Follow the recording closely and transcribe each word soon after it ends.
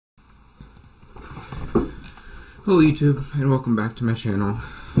Hello YouTube, and welcome back to my channel.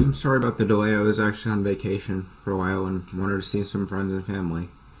 I'm sorry about the delay. I was actually on vacation for a while and wanted to see some friends and family.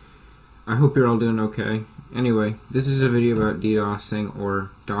 I hope you're all doing okay. Anyway, this is a video about DDoSing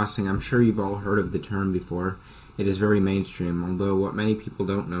or DOSing. I'm sure you've all heard of the term before. It is very mainstream, although what many people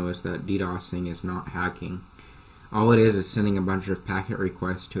don't know is that DDoSing is not hacking. All it is sending a bunch of packet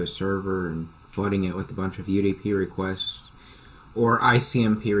requests to a server and flooding it with a bunch of UDP requests or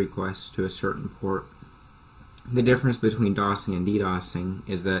ICMP requests to a certain port. The difference between DOSing and DDoSing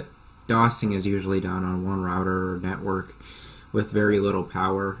is that DOSing is usually done on one router or network with very little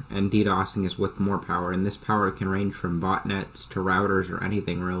power, and DDoSing is with more power, and this power can range from botnets to routers or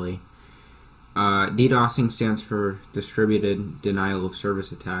anything really. DDoSing stands for Distributed Denial of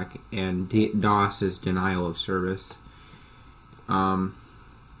Service Attack, and DOS is Denial of Service.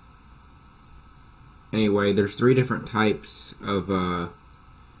 Anyway, there's three different types of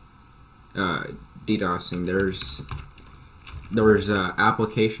DDoSing. There's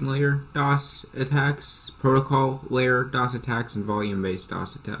application layer DOS attacks, protocol layer DOS attacks, and volume-based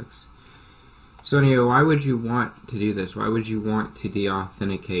DOS attacks. So anyway, why would you want to do this? Why would you want to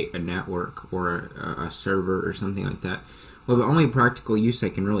de-authenticate a network or a server or something like that? Well, the only practical use I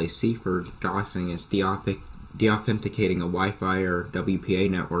can really see for DOSing is de-authenticating a Wi-Fi or WPA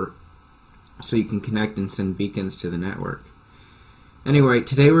network so you can connect and send beacons to the network. Anyway,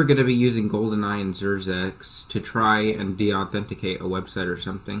 today we're going to be using GoldenEye and Zerzex to try and de-authenticate a website or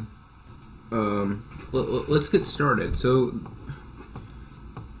something. Let's get started. So,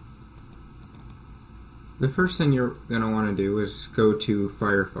 the first thing you're going to want to do is go to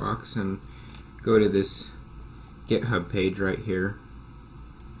Firefox and go to this GitHub page right here.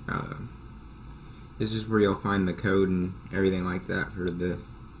 This is where you'll find the code and everything like that for the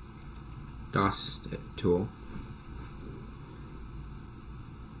DOS tool.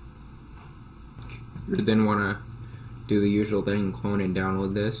 You then want to do the usual thing, clone and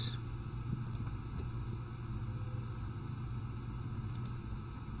download this.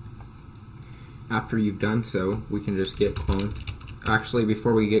 After you've done so, we can just git clone. Actually,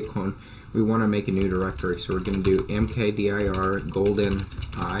 before we git clone, we want to make a new directory, so we're going to do mkdir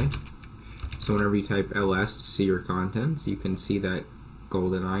goldeneye. So whenever you type ls to see your contents, you can see that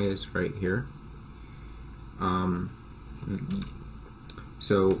GoldenEye is right here.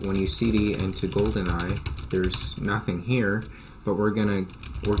 So when you cd into GoldenEye, there's nothing here, but we're gonna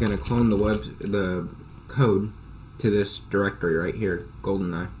clone the code to this directory right here,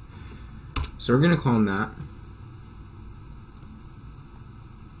 GoldenEye. So we're gonna clone that.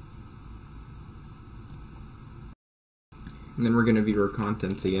 And then we're gonna view our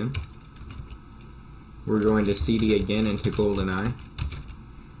contents again. We're going to cd again into GoldenEye,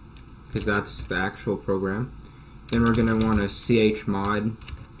 because that's the actual program. Then we're going to want to chmod,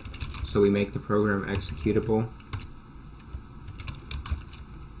 so we make the program executable.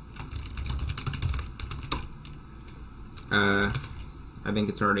 I think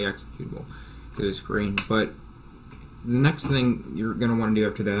it's already executable because it's green. But the next thing you're going to want to do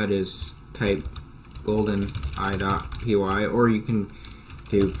after that is type goldeneye.py, or you can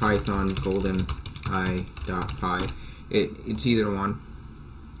do python goldeneye.py. It's either one.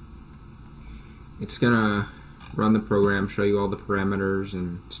 It's going to run the program, show you all the parameters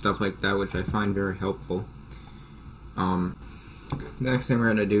and stuff like that, which I find very helpful. The next thing we're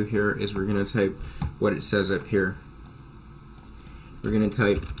going to do here is we're going to type what it says up here. We're going to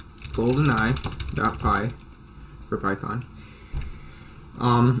type goldeneye.py for Python.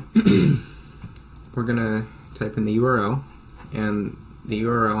 We're going to type in the URL, and the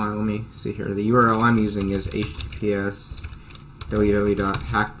URL, let me see here, the URL I'm using is https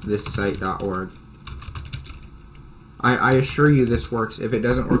www.hackthisSite.org. I assure you this works. If it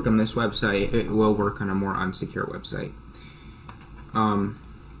doesn't work on this website, it will work on a more unsecure website.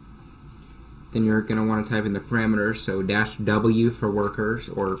 Then you're going to want to type in the parameters, so -w for workers,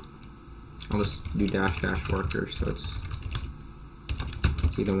 or I'll just do -- workers, so it's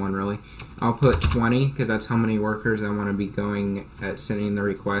either one really. I'll put 20 because that's how many workers I want to be going at sending the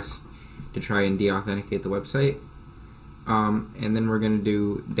request to try and de-authenticate the website. And then we're going to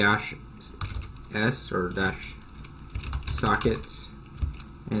do -s or sockets,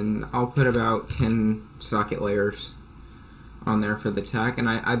 and I'll put about 10 socket layers on there for the attack, and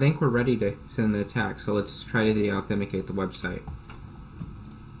I think we're ready to send the attack, so let's try to de-authenticate the website.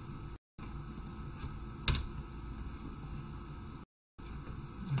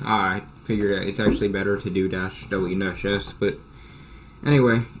 I figured it's actually better to do -w-s, but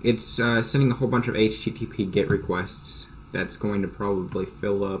anyway, it's sending a whole bunch of HTTP GET requests that's going to probably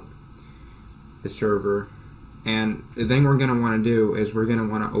fill up the server. And the thing we're going to want to do is we're going to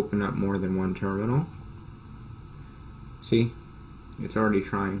want to open up more than one terminal. See? It's already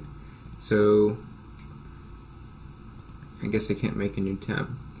trying. So I guess I can't make a new tab.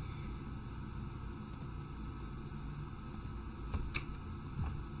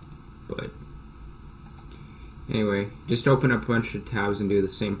 But anyway, just open up a bunch of tabs and do the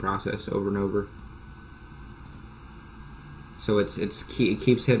same process over and over. So it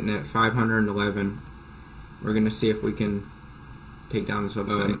keeps hitting at 511. We're gonna see if we can take down this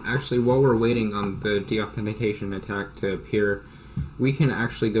website. Actually, while we're waiting on the deauthentication attack to appear, we can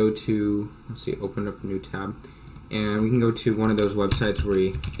actually go to, let's see, open up a new tab, and we can go to one of those websites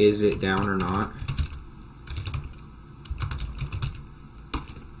where is it down or not,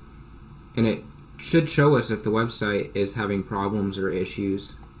 and it should show us if the website is having problems or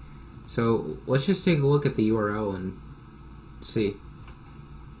issues. So let's just take a look at the URL and see.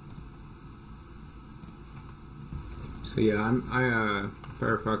 So yeah,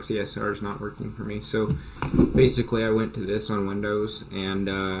 Firefox ESR is not working for me. So basically, I went to this on Windows, and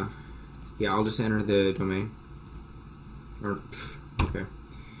yeah, I'll just enter the domain. Or okay,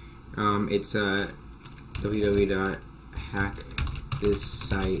 it's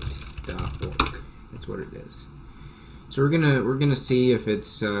www.hackthisSite.org. That's what it is. So we're gonna see if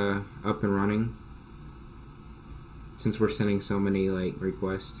it's up and running, since we're sending so many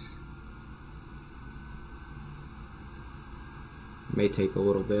requests. May take a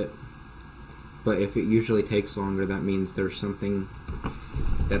little bit, but if it usually takes longer, that means there's something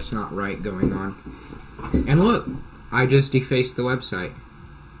that's not right going on. And look, I just defaced the website.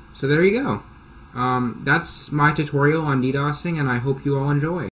 So there you go. That's my tutorial on DDoSing, and I hope you all enjoy.